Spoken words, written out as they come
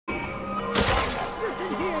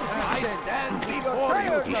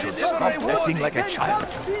He should stop acting like a child.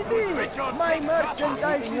 My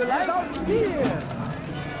merchandise is out here.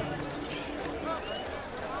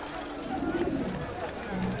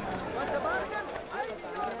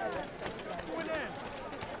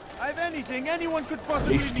 I've anything anyone could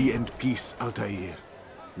possibly Safety need. and peace, Altair.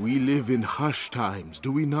 We live in harsh times,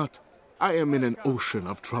 do we not? I am in an ocean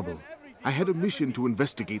of trouble. I had a mission to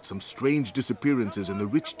investigate some strange disappearances in the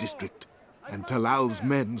rich district, and Talal's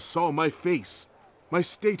men saw my face. My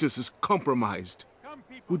status is compromised.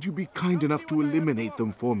 Would you be kind enough to eliminate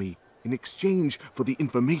them for me in exchange for the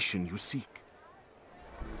information you seek?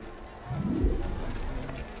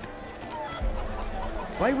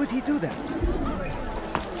 Why would he do that?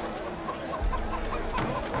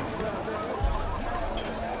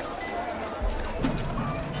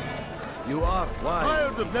 You are. Why?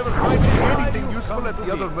 Tired of never finding anything useful at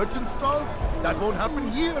the other merchant stalls? That won't happen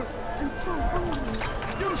here.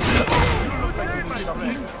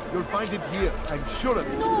 You'll find it here, I'm sure of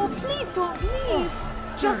it. No, please don't leave.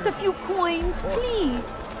 Just a few coins, please.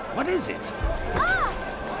 What is it?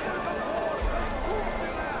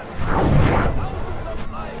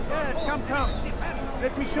 Yes, come.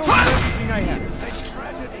 Let me show you everything I have.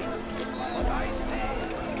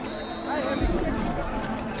 I have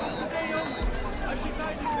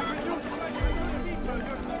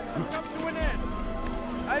come to an end.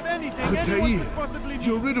 I've anything anyone could possibly need.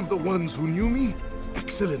 You're rid of the ones who knew me?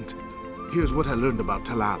 Excellent. Here's what I learned about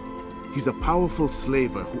Talal. He's a powerful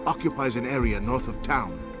slaver who occupies an area north of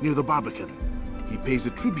town, near the Barbican. He pays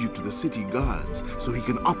a tribute to the city guards so he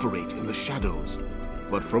can operate in the shadows.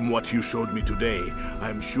 But from what you showed me today,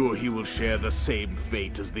 I'm sure he will share the same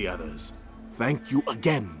fate as the others. Thank you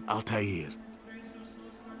again, Altair.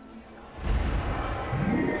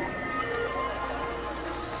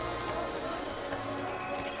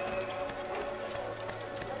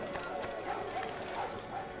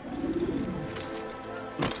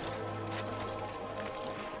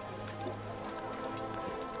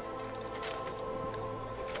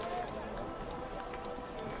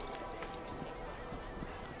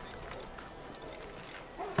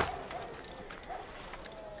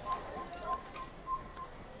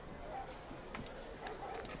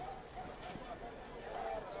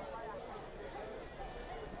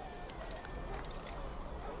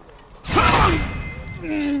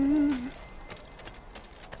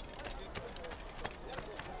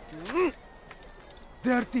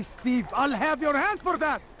 Dirty thief! I'll have your hand for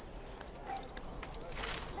that!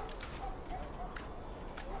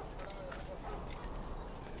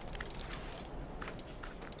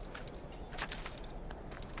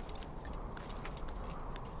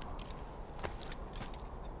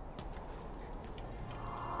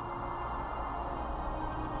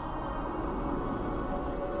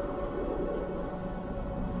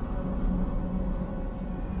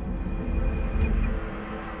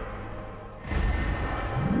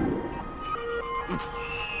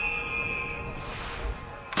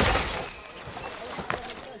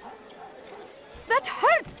 That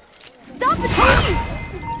hurts! Stop it, please!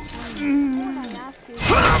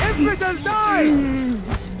 Infidel, die!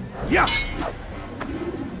 Yeah!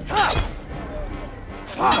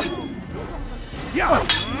 Yeah!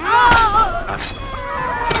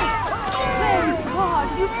 Praise God,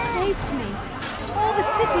 you've saved me. All the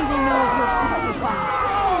city will know of your sacrifice.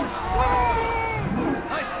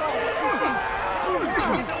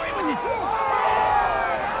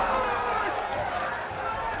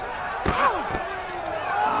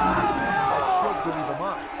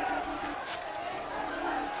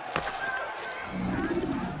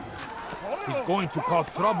 He's going to cause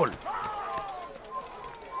trouble.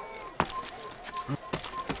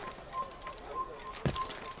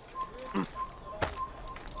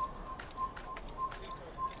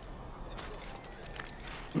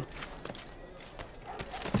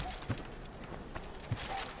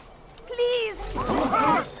 Please,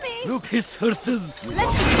 help me. Look, his horses. Let me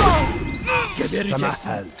go.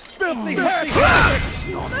 Tamahal. Please,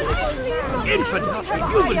 Infidel,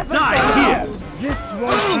 you will die here. This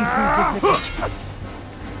won't be too difficult.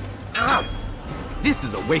 This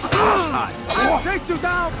is a waste of time. I'll take you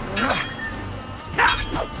down!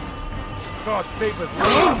 God favors you.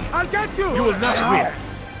 I'll get you! You will not win.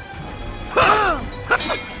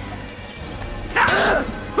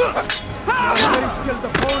 You're a very skilled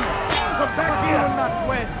opponent. Come back here and not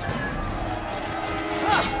win.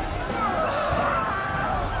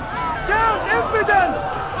 Down, infidel!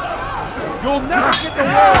 You'll never get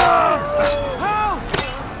away. Help!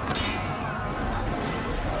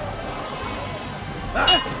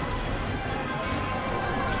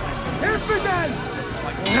 Infidel!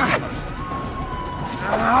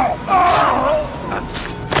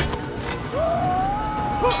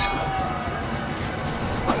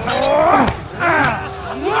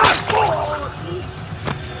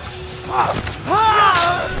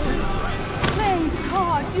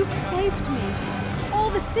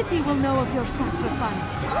 city will know of your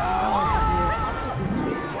sacrifice.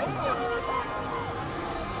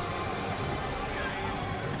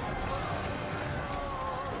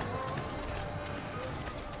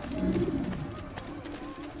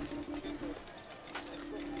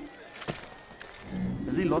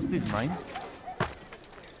 Has he lost his mind?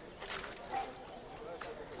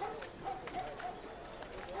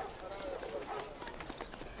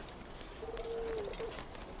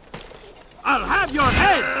 I'll have your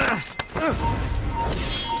head!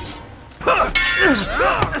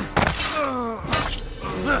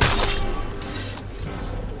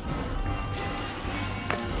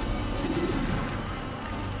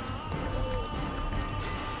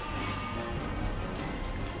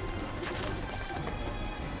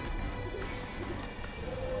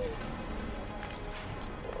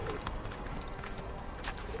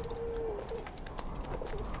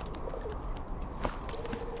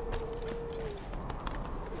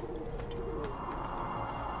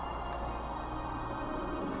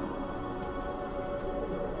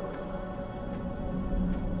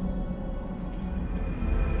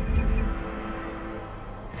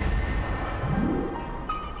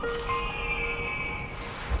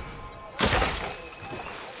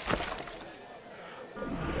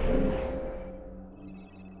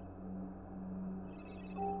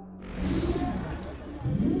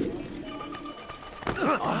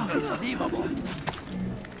 Unbelievable.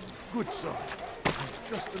 Good sir.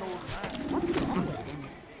 Just an old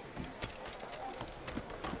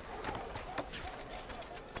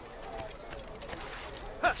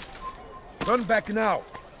man. Turn back now.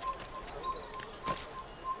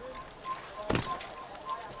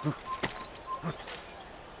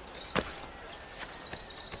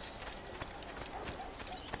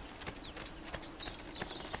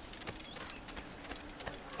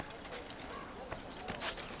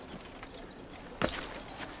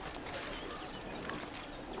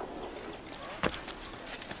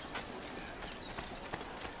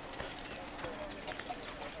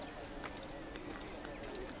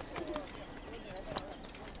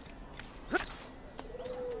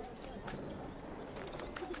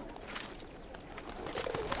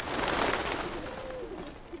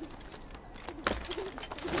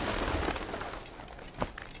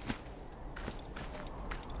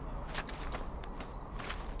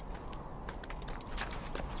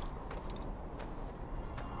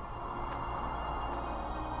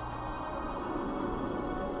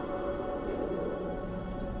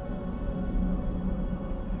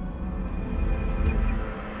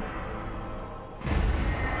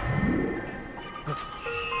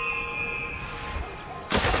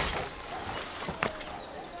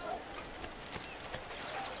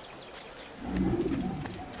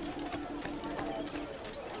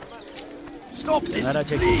 Stop this!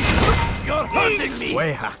 Please. You're hurting me!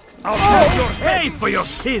 Weha! I'll have your head for your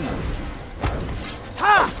sins!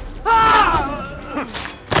 Ha! Ha!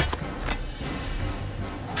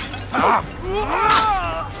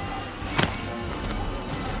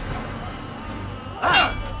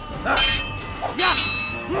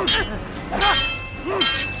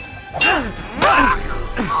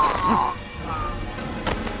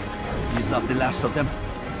 Is that the last of them?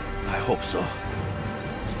 I hope so.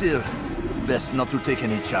 Still, best not to take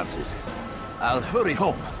any chances. I'll hurry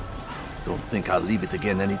home. Don't think I'll leave it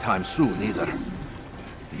again anytime soon, either.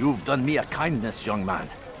 You've done me a kindness, young man.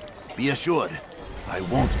 Be assured, I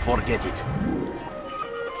won't forget it.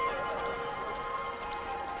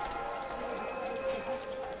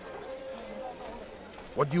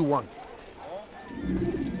 What do you want?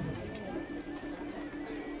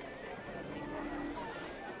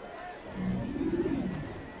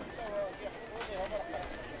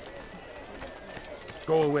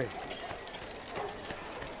 Go away.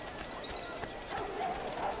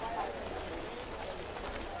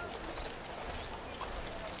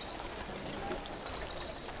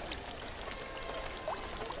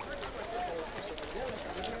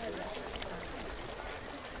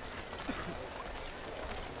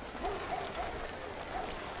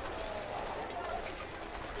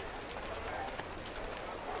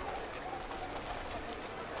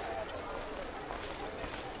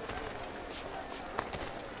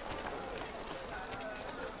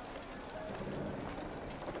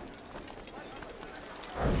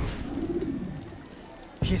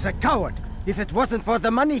 He's a coward. If it wasn't for the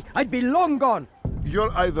money, I'd be long gone.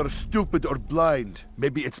 You're either stupid or blind.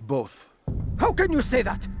 Maybe it's both. How can you say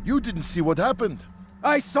that? You didn't see what happened.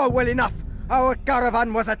 I saw well enough. Our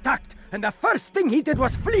caravan was attacked, and the first thing he did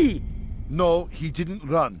was flee. No, he didn't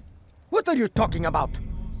run. What are you talking about?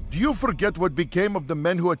 Do you forget what became of the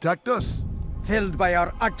men who attacked us? Felled by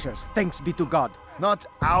our archers, thanks be to God. Not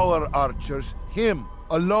our archers, him,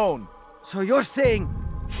 alone. So you're saying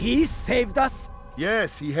he saved us?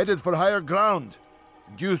 Yes, he headed for higher ground.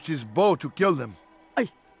 And used his bow to kill them.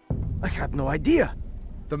 I had no idea.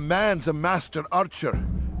 The man's a master archer.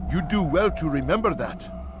 You do well to remember that.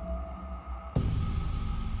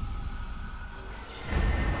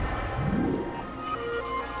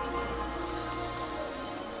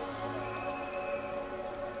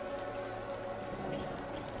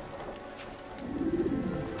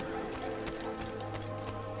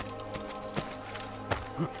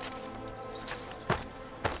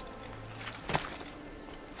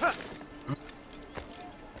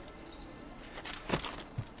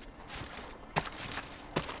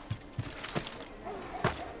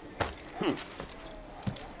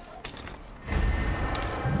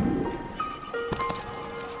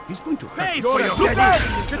 He's going to hurt Hey, you for for your your Get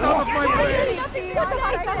out of my way! Nothing but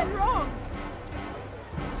I done wrong.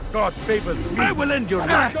 God favors me. I will end your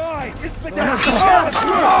life. Die! It's the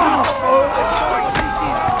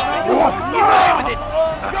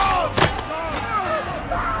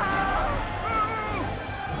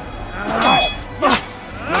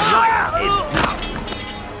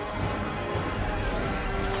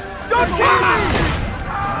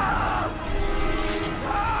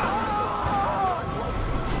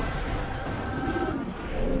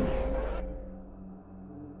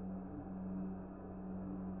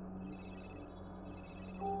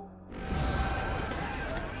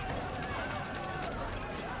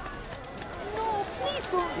No, please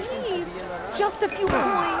don't leave. Just a few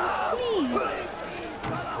coins, please.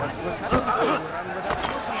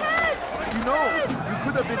 You know, you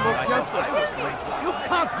could have been more careful. You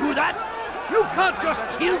can't do that! You can't just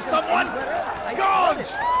kill someone! God!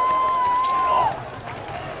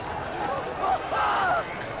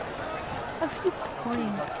 A few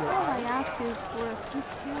coins. All I ask is for a few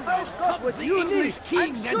coins. The English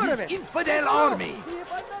king and his infidel army!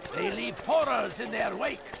 They leave horrors in their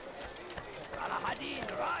wake! Saladin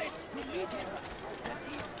rides to meet him, and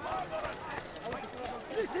he's barbarous.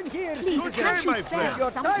 Listen here, Please, Okay, can't you my say friend.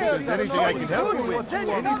 something? If there's anything I can help you with,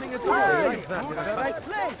 anything at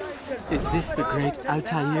all. Is this the great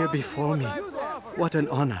Altair before me? What an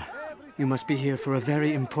honor. You must be here for a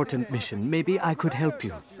very important mission. Maybe I could help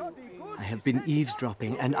you. I have been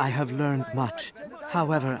eavesdropping and I have learned much.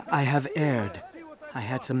 However, I have erred. I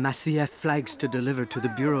had some Masyaf flags to deliver to the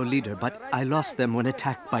bureau leader, but I lost them when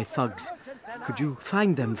attacked by thugs. Could you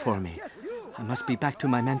find them for me? I must be back to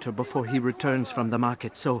my mentor before he returns from the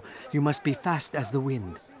market, so you must be fast as the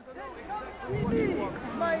wind.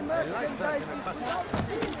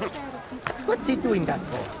 What's he doing that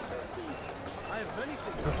for?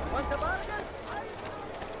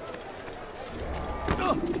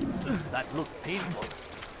 That looked painful.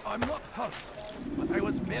 I'm not hurt, but I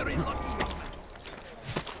was very lucky.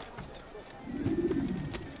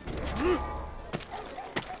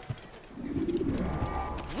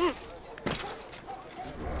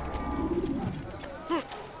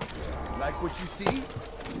 Like what you see?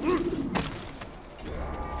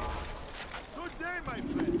 Good day, my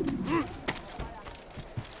friend.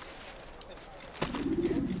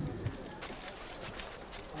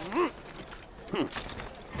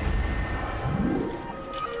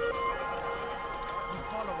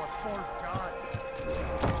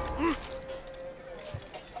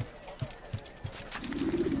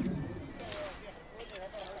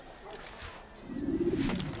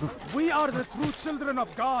 We are the true children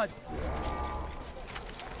of God.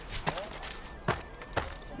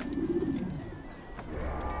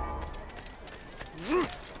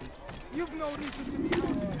 You've no reason to be here.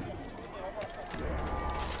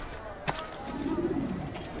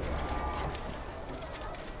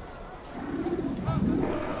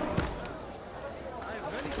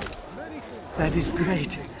 That is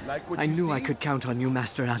great. Like what I you knew see? I could count on you,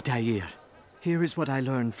 Master Altair. Here is what I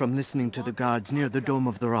learned from listening to the guards near the Dome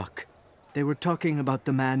of the Rock. They were talking about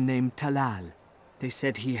the man named Talal. They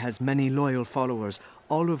said he has many loyal followers,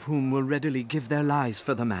 all of whom will readily give their lives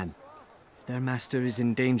for the man. If their master is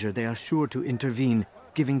in danger, they are sure to intervene,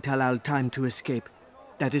 giving Talal time to escape.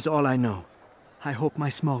 That is all I know. I hope my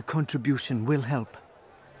small contribution will help.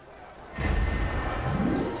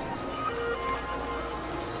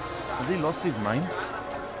 Has he lost his mind?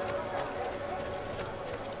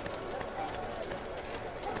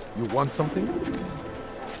 You want something?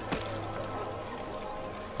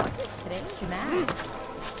 Strange man.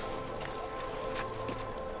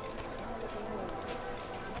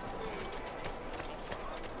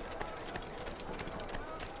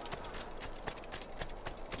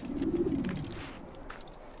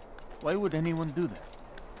 Why would anyone do that?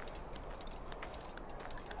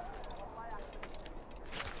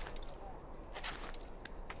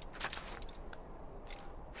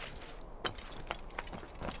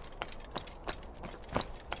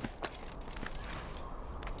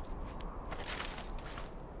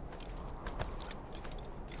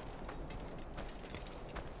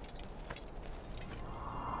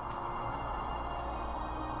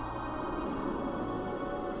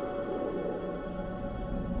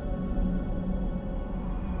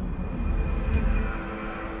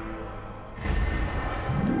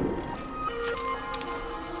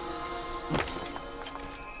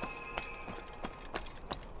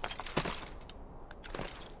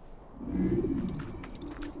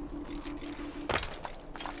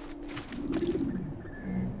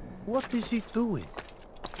 What is he doing?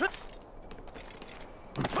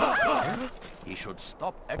 He should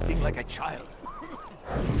stop acting like a child.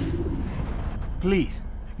 Please,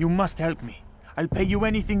 you must help me. I'll pay you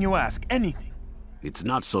anything you ask, anything. It's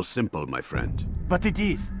not so simple, my friend. But it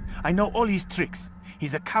is. I know all his tricks.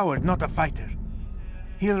 He's a coward, not a fighter.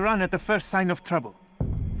 He'll run at the first sign of trouble.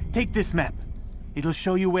 Take this map. It'll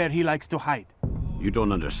show you where he likes to hide. You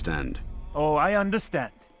don't understand. Oh, I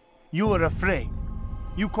understand. You are afraid.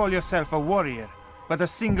 You call yourself a warrior, but a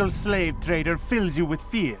single slave trader fills you with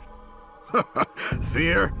fear.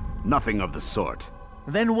 Fear? Nothing of the sort.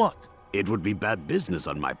 Then what? It would be bad business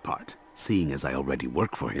on my part, seeing as I already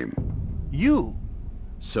work for him. You?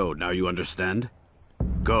 So, now you understand?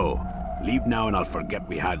 Go. Leave now and I'll forget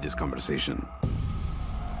we had this conversation.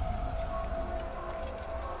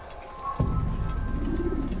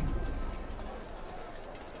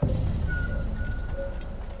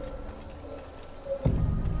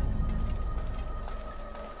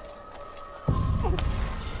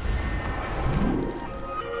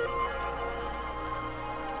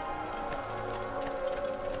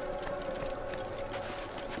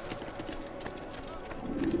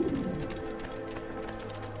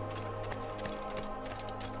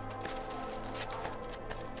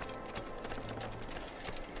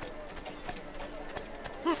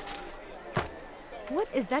 What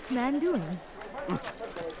is that man doing?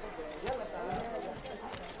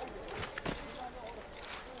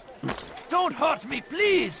 Don't hurt me,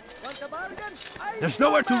 please! Want a bargain? There's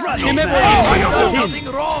nowhere to run! Remember, there's nothing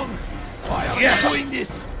wrong! Why are you doing this?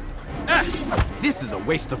 This is a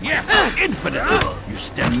waste of my time. Infinite! You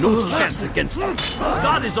stand no chance against me.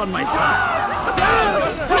 God is on my side.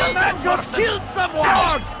 Just killed someone!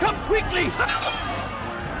 Cowards, come quickly!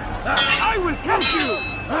 I will catch you!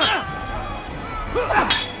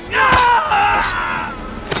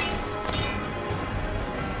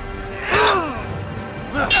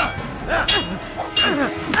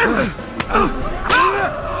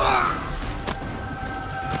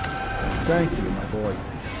 Thank you, my boy.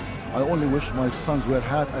 I only wish my sons were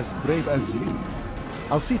half as brave as you.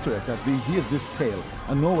 I'll see to it that they hear this tale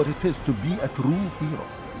and know what it is to be a true hero.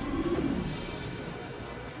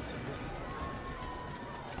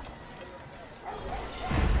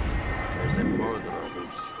 There's a murderer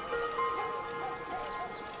loose.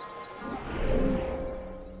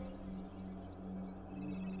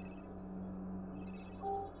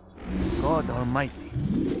 God Almighty.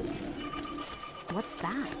 What's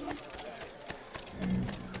that?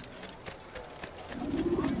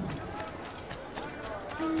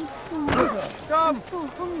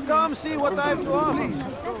 Come see what I have to offer.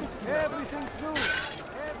 Everything's new.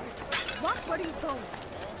 What are you told?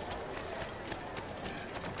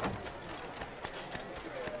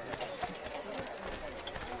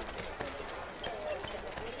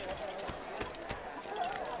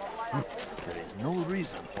 There is no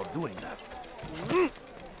reason for doing that.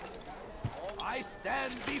 I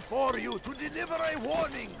stand before you to deliver a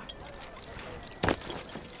warning.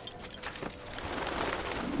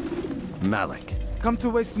 Malik. Come to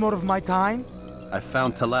waste more of my time? I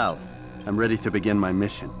found Talal. I'm ready to begin my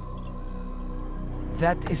mission.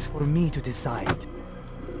 That is for me to decide.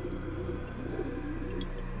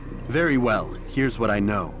 Very well. Here's what I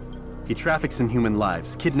know. He traffics in human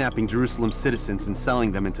lives, kidnapping Jerusalem citizens and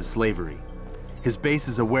selling them into slavery. His base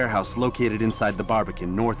is a warehouse located inside the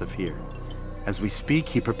Barbican, north of here. As we speak,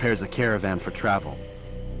 he prepares a caravan for travel.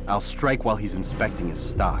 I'll strike while he's inspecting his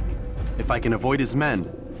stock. If I can avoid his men,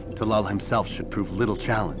 Talal himself should prove little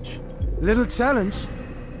challenge. Little challenge?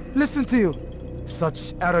 Listen to you.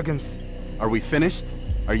 Such arrogance. Are we finished?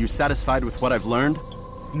 Are you satisfied with what I've learned?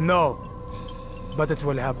 No. But it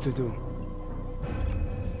will have to do.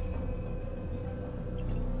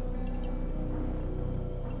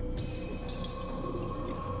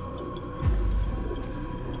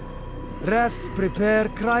 Rest, prepare,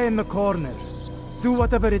 cry in the corner. Do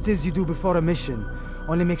whatever it is you do before a mission.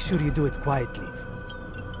 Only make sure you do it quietly.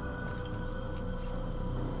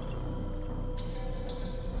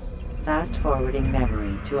 Fast-forwarding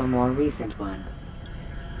memory to a more recent one.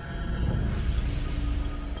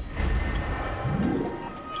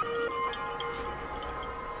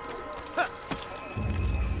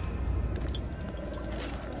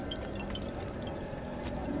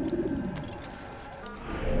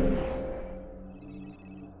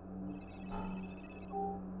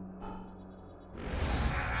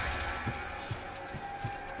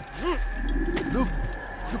 Look!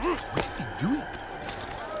 What is he doing?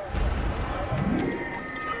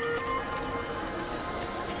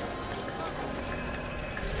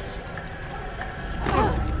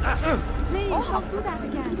 Please, don't do that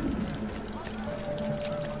again.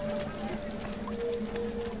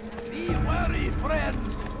 friends.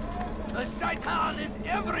 The Shaitan is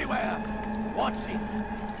everywhere. Watching,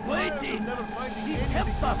 waiting. He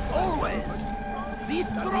tempts us always. Be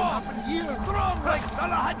strong like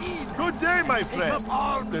Salahadin. Good day, my friend.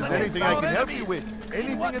 If there's anything I can help you with,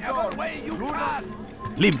 anything at all, way you can.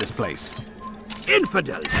 Leave this place.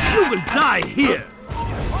 Infidels, you will die here.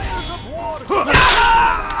 Fires of war. And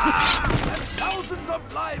thousands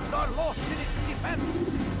of lives are lost in its defense.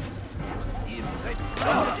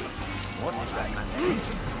 What is that?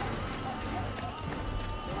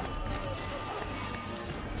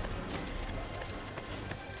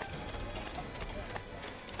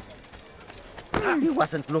 He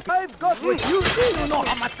wasn't looking. I've got what you need. You know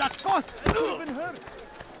how much that costs. Even hurt.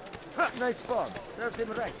 Nice form. Serves him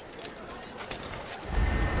right.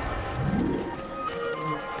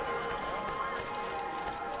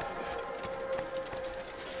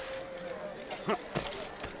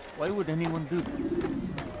 Why would anyone do that?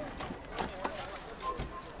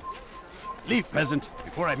 Leave, peasant,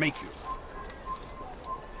 before I make you.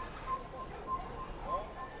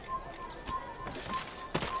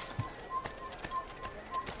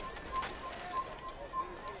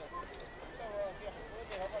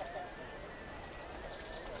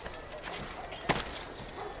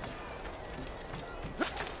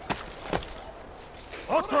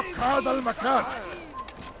 اترك هذا المكان.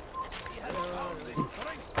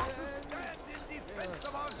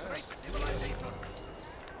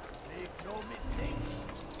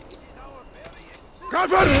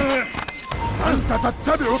 كافر! أنت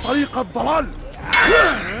تتبع طريق الضلال!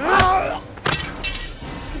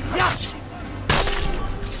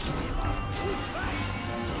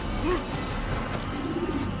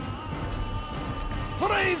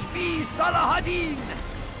 Praise be Salahadin!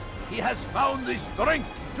 He has found the strength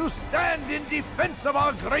to stand in defense of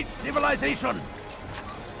our great civilization.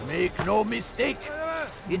 Make no mistake,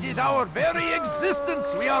 it is our very existence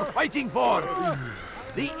we are fighting for.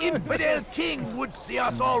 The infidel king would see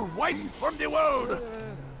us all wiped from the world.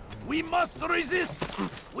 We must resist.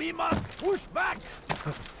 We must push back.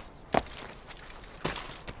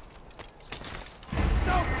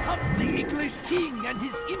 Now comes the English king and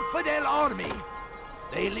his infidel army.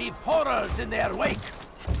 They leave horrors in their wake.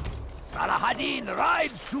 Salahadin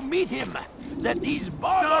rides to meet him, that these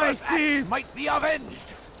barbarous acts might be avenged.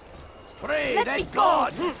 Pray that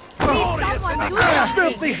God, glorious and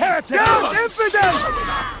filthy heretic! Down, infidel!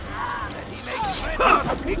 That he may grant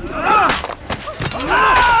us victory.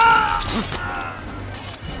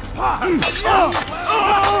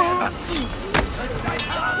 The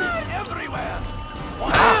Shaitan is everywhere.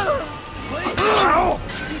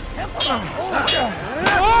 He tempts us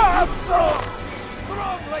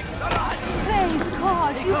strong like Salahadin. Praise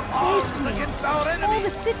God, you've saved me. Against our enemies. All the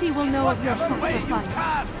city will know of your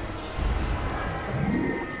sacrifice.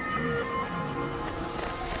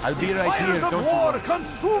 I'll be right here, Fires of don't war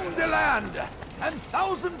consume the land, and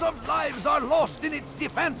thousands of lives are lost in its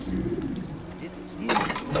defense.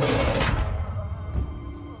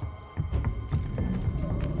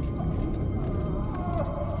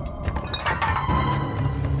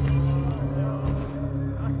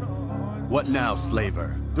 What now,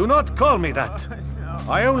 slaver? Do not call me that.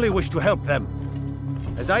 I only wish to help them,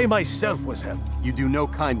 as I myself was helped. You do no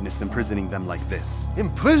kindness imprisoning them like this.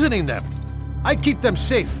 Imprisoning them? I keep them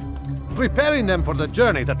safe, preparing them for the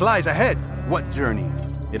journey that lies ahead. What journey?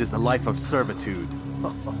 It is a life of servitude.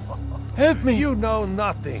 Help me! You know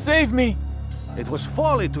nothing. Save me! It was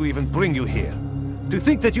folly to even bring you here. To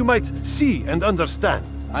think that you might see and understand.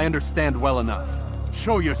 I understand well enough.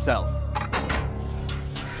 Show yourself.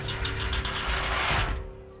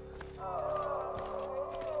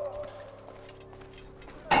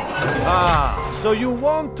 Ah, so you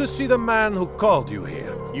want to see the man who called you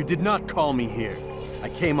here? You did not call me here. I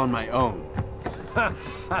came on my own.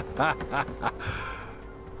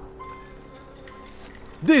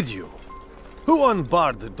 Did you? Who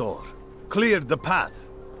unbarred the door? Cleared the path?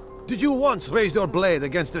 Did you once raise your blade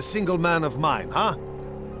against a single man of mine, huh?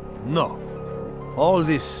 No. All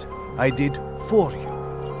this I did for you.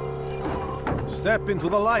 Step into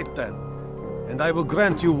the light then, and I will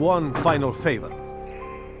grant you one final favor.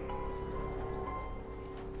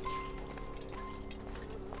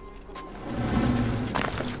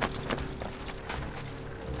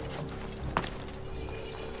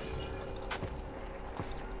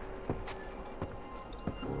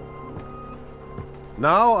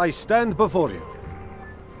 Now I stand before you.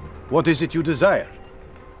 What is it you desire?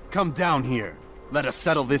 Come down here. Let us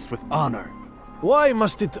settle this with honor. Why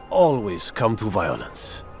must it always come to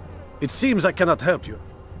violence? It seems I cannot help you,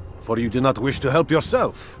 for you do not wish to help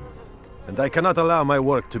yourself. And I cannot allow my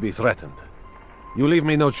work to be threatened. You leave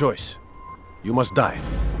me no choice. You must die.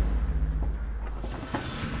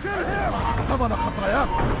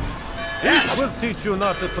 We'll teach you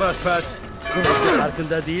not to trespass.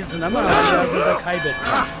 Farkında değilsin ama hayatında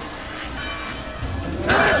kaybettin.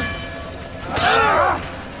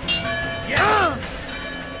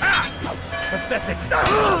 Pathetic.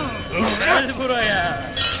 Gel buraya.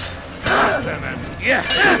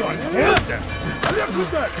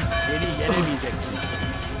 Beni yenemeyeceksin.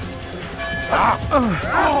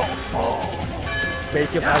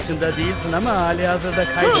 Belki farkında değilsin ama halihazırda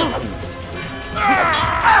kaybettin.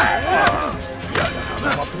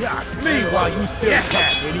 Meanwhile, you still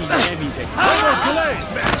can't. Beni yenemeyeceksin.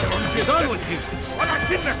 Done with you.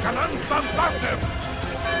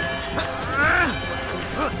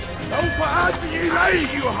 سوف آتي إليه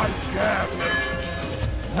أيها الكافر.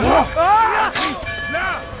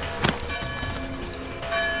 لا.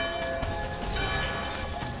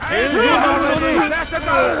 لا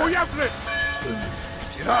تدعوه يفلت.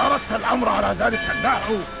 إذا أردت الأمر على ذلك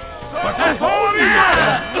النحو فتفوري.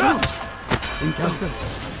 İmkansız.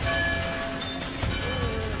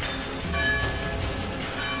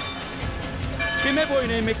 Kime boyun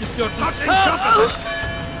eğmek istiyorsun?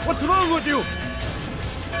 What's wrong with you?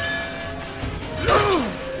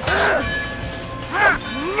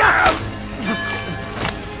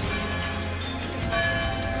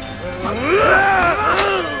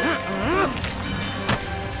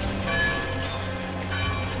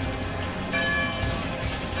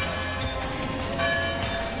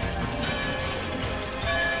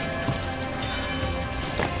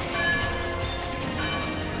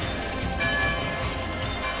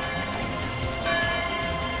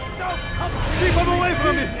 Keep him away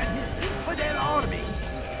from me! Infidel army.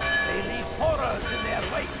 They leave horrors in their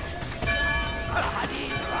wake.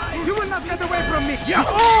 You will not get away from me! Yeah.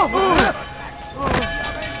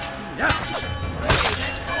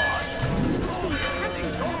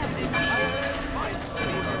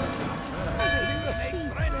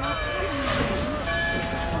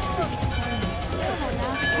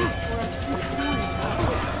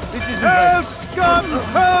 This is help! Guns!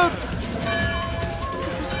 Help!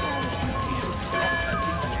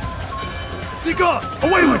 Be gone!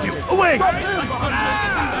 Away with you! Away!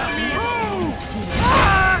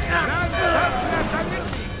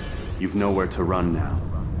 You've nowhere to run now.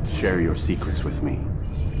 Share your secrets with me.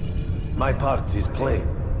 My part is plain.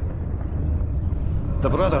 The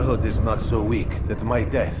Brotherhood is not so weak that my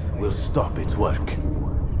death will stop its work.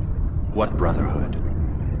 What Brotherhood?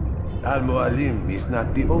 Al-Mualim is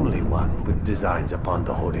not the only one with designs upon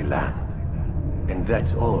the Holy Land. And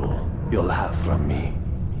that's all you'll have from me.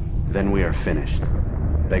 Then we are finished.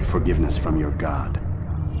 Beg forgiveness from your god.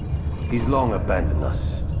 He's long abandoned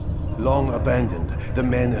us. Long abandoned the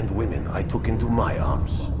men and women I took into my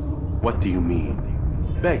arms. What do you mean?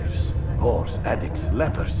 Beggars, whores, addicts,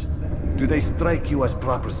 lepers. Do they strike you as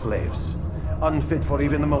proper slaves? Unfit for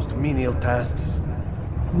even the most menial tasks?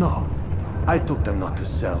 No. I took them not to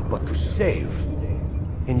sell, but to save.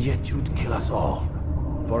 And yet you'd kill us all.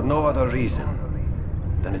 For no other reason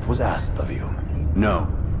than it was asked of you. No.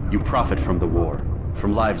 You profit from the war.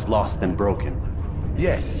 From lives lost and broken.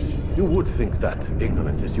 Yes, you would think that,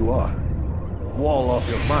 ignorant as you are. Wall off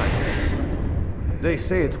your mind. They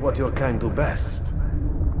say it's what your kind do best.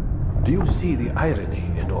 Do you see the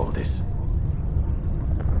irony in all this?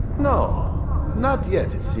 No, not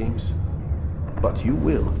yet, it seems. But you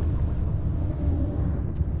will.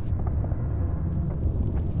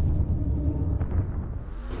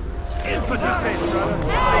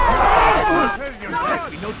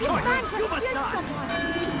 No choice. You must die.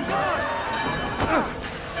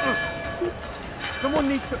 Someone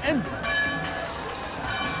needs to end this.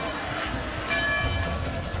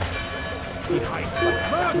 Behind.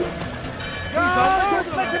 Don't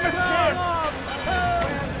let him escape!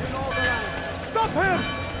 Stop him!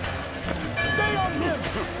 Stay on him!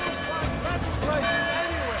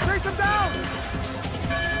 Chase him down!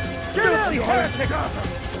 Kill him!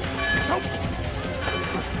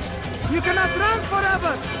 You cannot run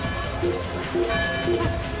forever!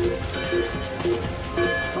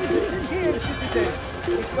 Listen here, citizen.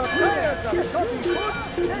 If you're tired of shopping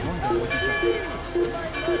food, then come to me.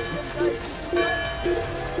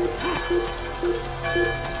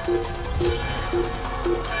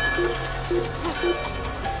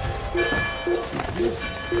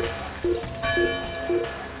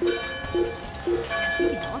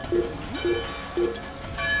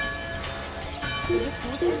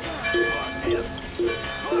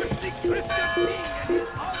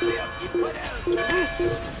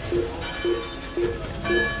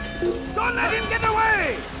 Don't let him get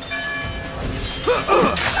away!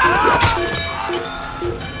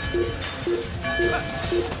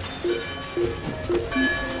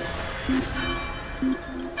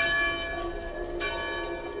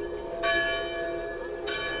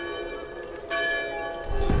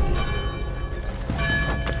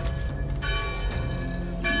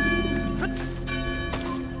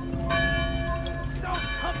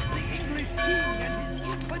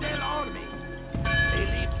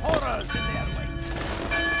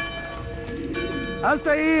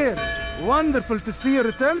 Altair! Wonderful to see you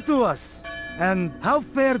return to us. And how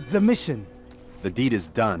fared the mission? The deed is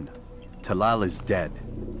done. Talal is dead.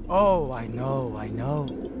 Oh, I know.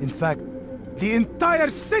 In fact, the entire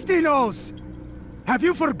city knows! Have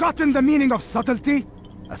you forgotten the meaning of subtlety?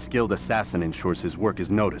 A skilled assassin ensures his work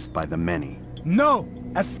is noticed by the many. No!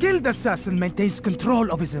 A skilled assassin maintains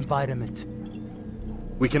control of his environment.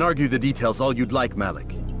 We can argue the details all you'd like,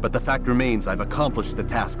 Malik. But the fact remains I've accomplished the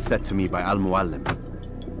task set to me by Al-Muallim.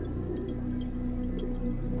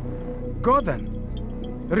 Go then.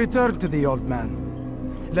 Return to the old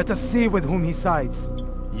man. Let us see with whom he sides.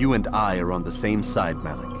 You and I are on the same side,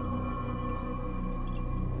 Malik.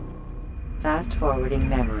 Fast-forwarding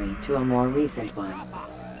memory to a more recent one.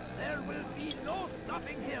 There will be no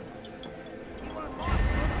stopping him. He will not.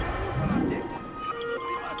 We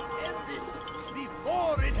must end this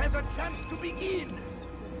before it has a chance to begin.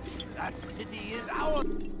 That city is ours.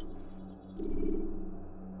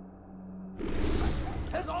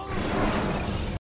 Has already